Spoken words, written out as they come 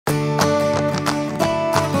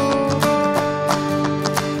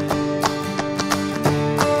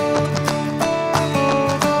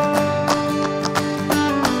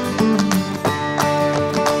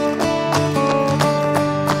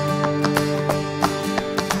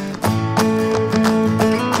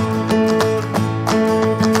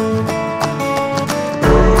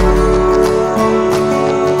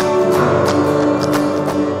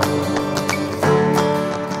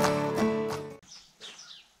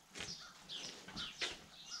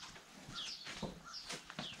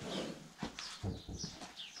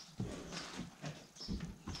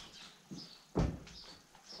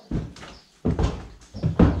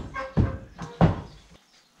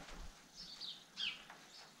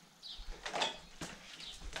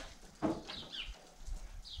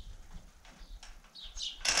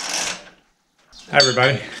Hi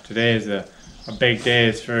everybody. Today is a big day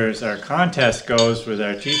as far as our contest goes with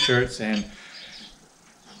our t-shirts, and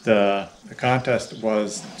the contest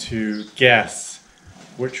was to guess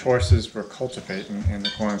which horses were cultivating in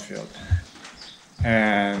the cornfield.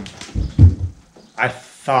 And I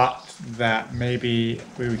thought that maybe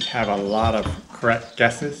we would have a lot of correct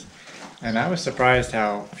guesses, and I was surprised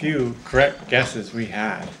how few correct guesses we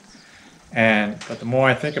had. But the more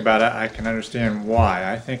I think about it, I can understand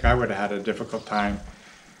why. I think I would have had a difficult time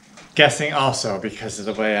guessing also, because of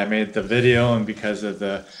the way I made the video and because of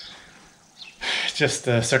just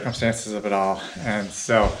the circumstances of it all. And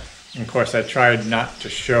so, of course, I tried not to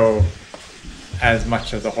show as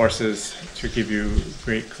much of the horses to give you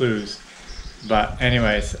great clues. But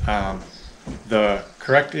anyways, the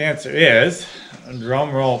correct answer is,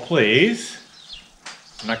 drum roll please,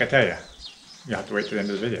 I'm not gonna tell you. You have to wait to the end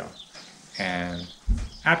of the video. And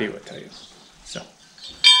Abby will tell you. So,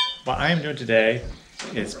 what I am doing today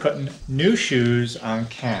is putting new shoes on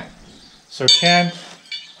Ken. So Ken,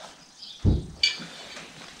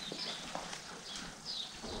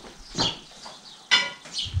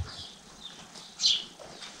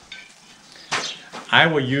 I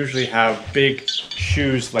will usually have big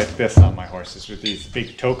shoes like this on my horses with these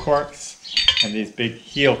big toe corks and these big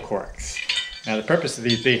heel corks. Now the purpose of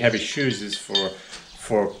these big heavy shoes is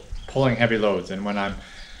for pulling heavy loads, and when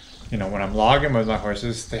I'm logging with my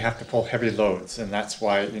horses, they have to pull heavy loads, and that's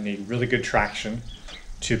why you need really good traction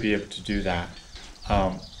to be able to do that.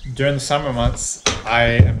 During the summer months, I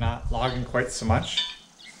am not logging quite so much,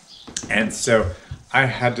 and so I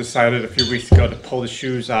had decided a few weeks ago to pull the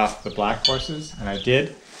shoes off the black horses, and I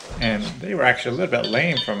did, and they were actually a little bit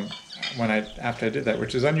lame from after I did that,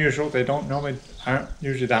 which is unusual. They aren't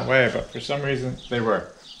usually that way, but for some reason they were,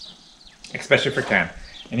 especially for Ken.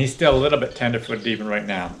 And he's still a little bit tenderfooted even right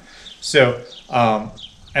now. So,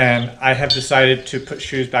 and I have decided to put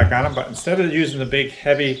shoes back on him, but instead of using the big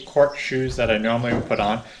heavy cork shoes that I normally would put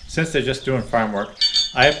on, since they're just doing farm work,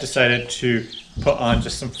 I have decided to put on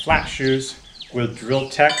just some flat shoes with drill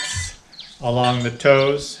techs along the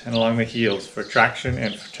toes and along the heels for traction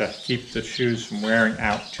and to keep the shoes from wearing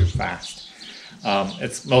out too fast.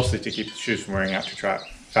 It's mostly to keep the shoes from wearing out too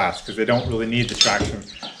fast, because they don't really need the traction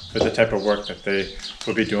for the type of work that they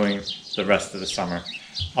will be doing the rest of the summer.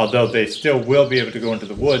 Although they still will be able to go into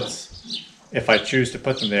the woods if I choose to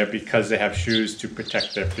put them there, because they have shoes to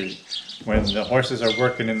protect their feet. When the horses are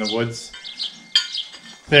working in the woods,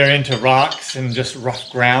 they're into rocks and just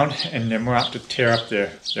rough ground, and they're more apt to tear up their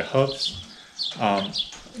hooves,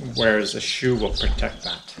 whereas a shoe will protect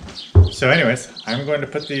that. So anyways, I'm going to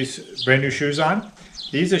put these brand new shoes on.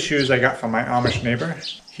 These are shoes I got from my Amish neighbor.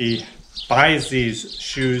 He buys these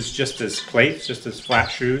shoes just as plates, just as flat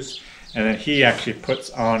shoes, and then he actually puts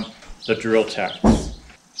on the drill techs.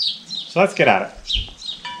 So let's get at it.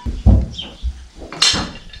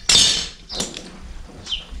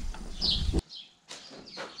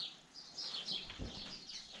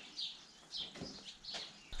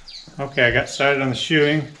 Okay, I got started on the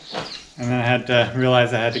shoeing, and then I had to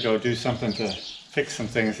realize I had to go do something to fix some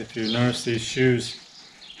things. If you notice, these shoes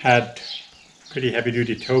had pretty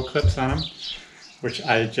heavy-duty toe clips on them, which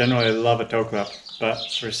I generally love a toe clip, but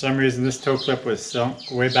for some reason this toe clip was sunk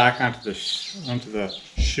way back onto the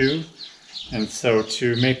shoe, and so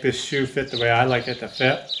to make this shoe fit the way I like it to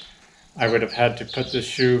fit, I would have had to put this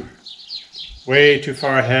shoe way too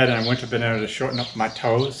far ahead, and I wouldn't have been able to shorten up my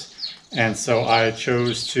toes, and so I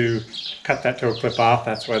chose to cut that toe clip off.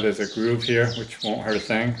 That's why there's a groove here, which won't hurt a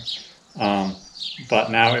thing, but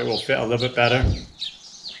now it will fit a little bit better.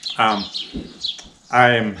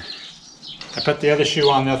 I put the other shoe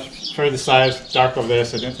on the further side. It's dark over there,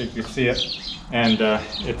 so I didn't think you could see it. And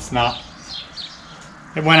it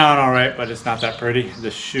went on all right, but it's not that pretty.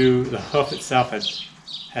 The hoof itself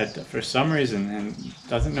had for some reason, and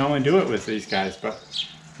doesn't normally do it with these guys, but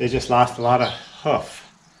they just lost a lot of hoof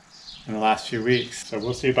in the last few weeks. So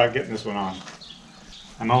we'll see about getting this one on.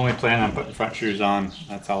 I'm only planning on putting front shoes on.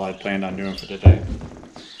 That's all I planned on doing for today.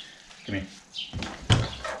 Come here.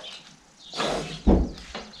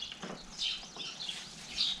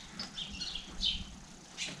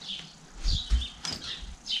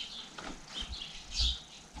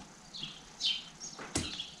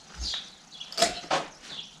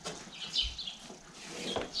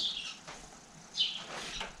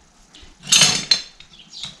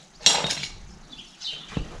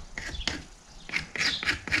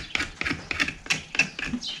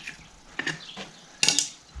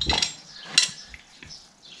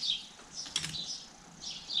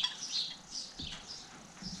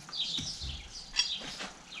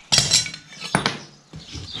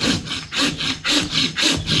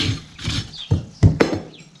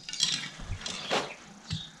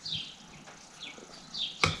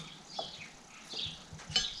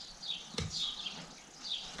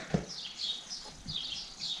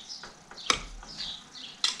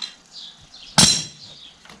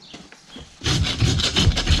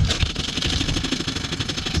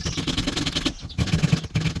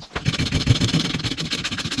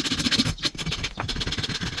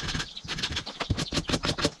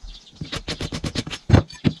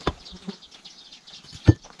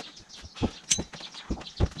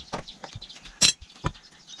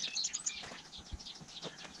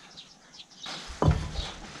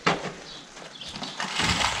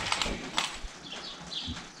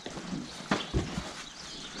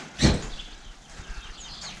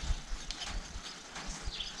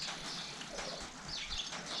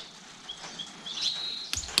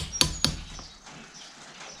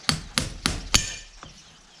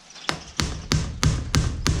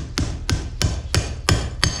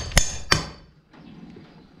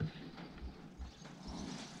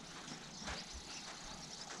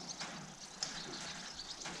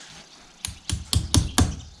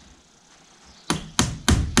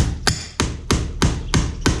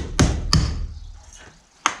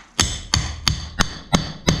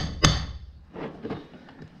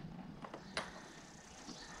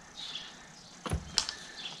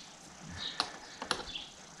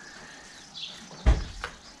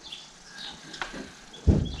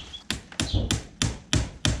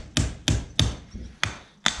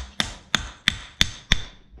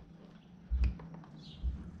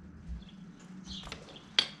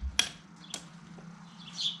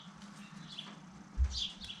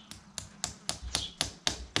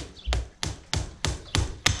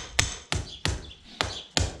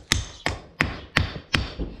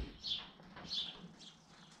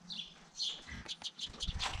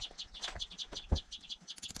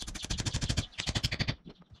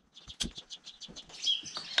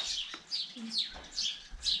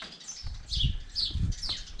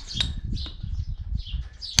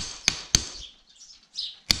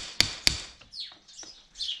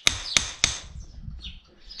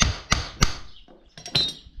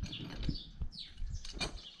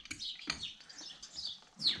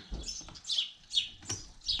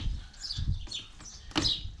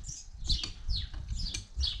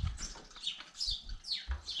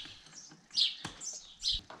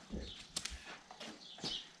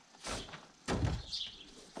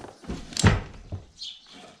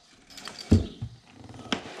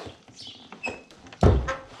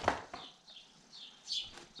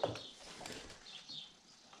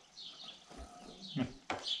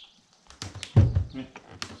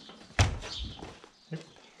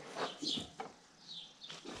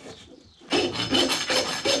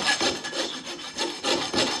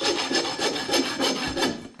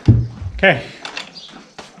 Okay,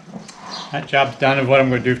 that job's done of what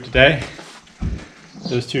I'm going to do today.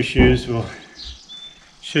 Those two shoes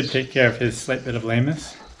should take care of his slight bit of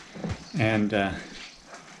lameness, and the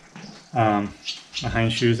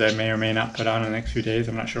hind shoes I may or may not put on in the next few days,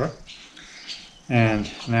 I'm not sure. And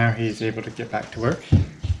now he's able to get back to work.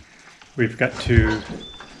 We've got to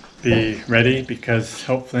be ready because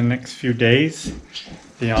hopefully in the next few days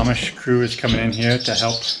the Amish crew is coming in here to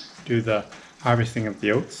help do the harvesting of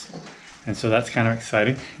the oats. And so that's kind of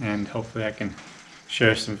exciting, and hopefully I can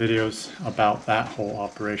share some videos about that whole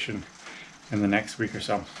operation in the next week or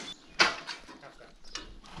so.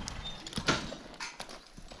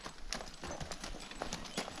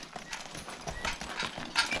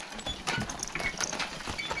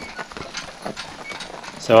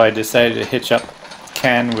 So I decided to hitch up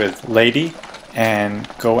Ken with Lady and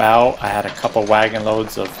go out. I had a couple wagon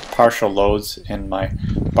loads of partial loads in my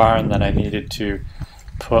barn that I needed to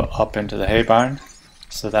put up into the hay barn.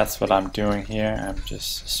 So that's what I'm doing here. I'm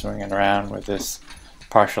just swinging around with this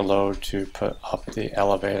partial load to put up the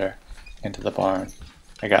elevator into the barn.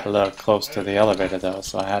 I got a little close to the elevator though,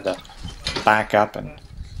 so I had to back up and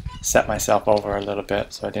set myself over a little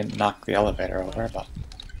bit so I didn't knock the elevator over, but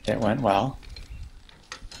it went well.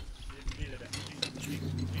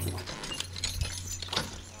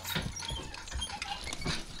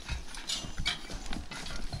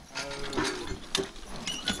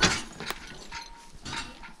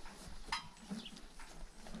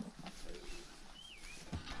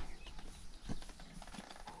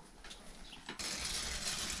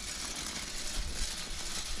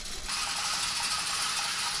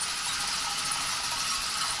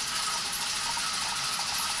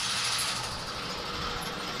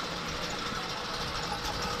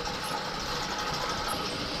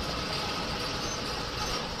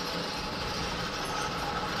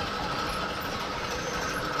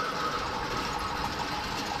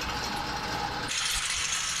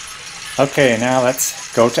 Okay, now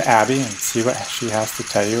let's go to Abby and see what she has to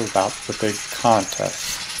tell you about the big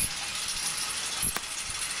contest.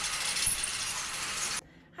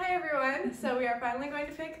 Hi everyone, so we are finally going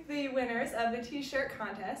to pick the winners of the t-shirt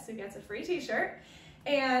contest who gets a free t-shirt.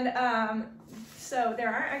 And so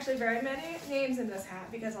there aren't actually very many names in this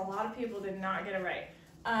hat because a lot of people did not get it right.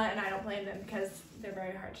 And I don't blame them because they're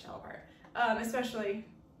very hard to tell apart, especially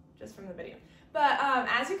just from the video. But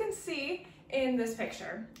as you can see in this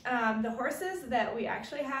picture, the horses that we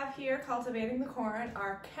actually have here cultivating the corn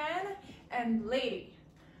are Ken and Lady.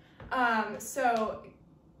 So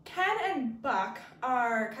Ken and Buck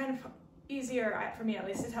are kind of easier, for me at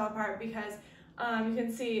least, to tell apart because you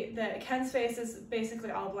can see that Ken's face is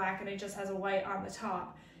basically all black and he just has a white on the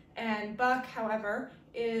top. And Buck, however,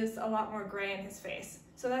 is a lot more gray in his face.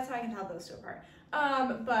 So that's how I can tell those two apart.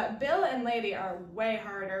 But Bill and Lady are way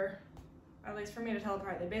harder, at least for me to tell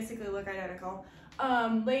apart. They basically look identical.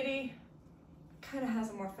 Lady kind of has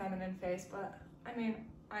a more feminine face, but I mean,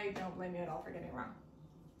 I don't blame you at all for getting it wrong,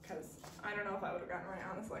 because I don't know if I would have gotten it right,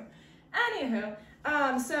 honestly. Anywho,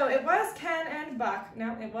 so it was Ken and Buck.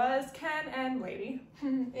 No, it was Ken and Lady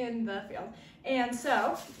in the field. And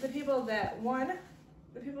so the people that won,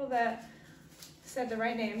 the people that said the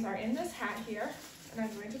right names are in this hat here, and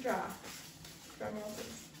I'm going to draw. Drum roll,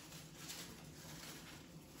 please.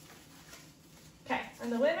 Okay,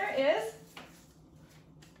 and the winner is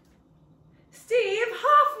Steve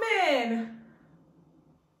Hoffman!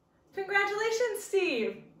 Congratulations,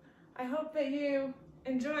 Steve! I hope that you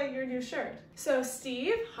enjoy your new shirt. So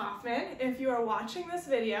Steve Hoffman, if you are watching this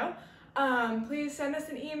video, please send us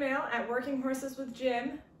an email at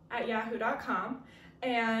workinghorseswithjim@yahoo.com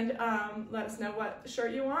and let us know what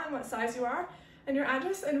shirt you want and what size you are and your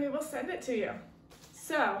address, and we will send it to you.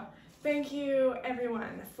 So thank you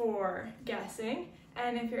everyone for guessing,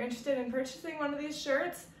 and if you're interested in purchasing one of these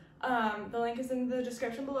shirts, the link is in the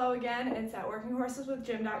description below again. It's at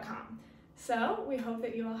workinghorseswithjim.com. So we hope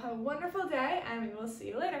that you all have a wonderful day, and we will see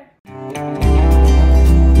you later.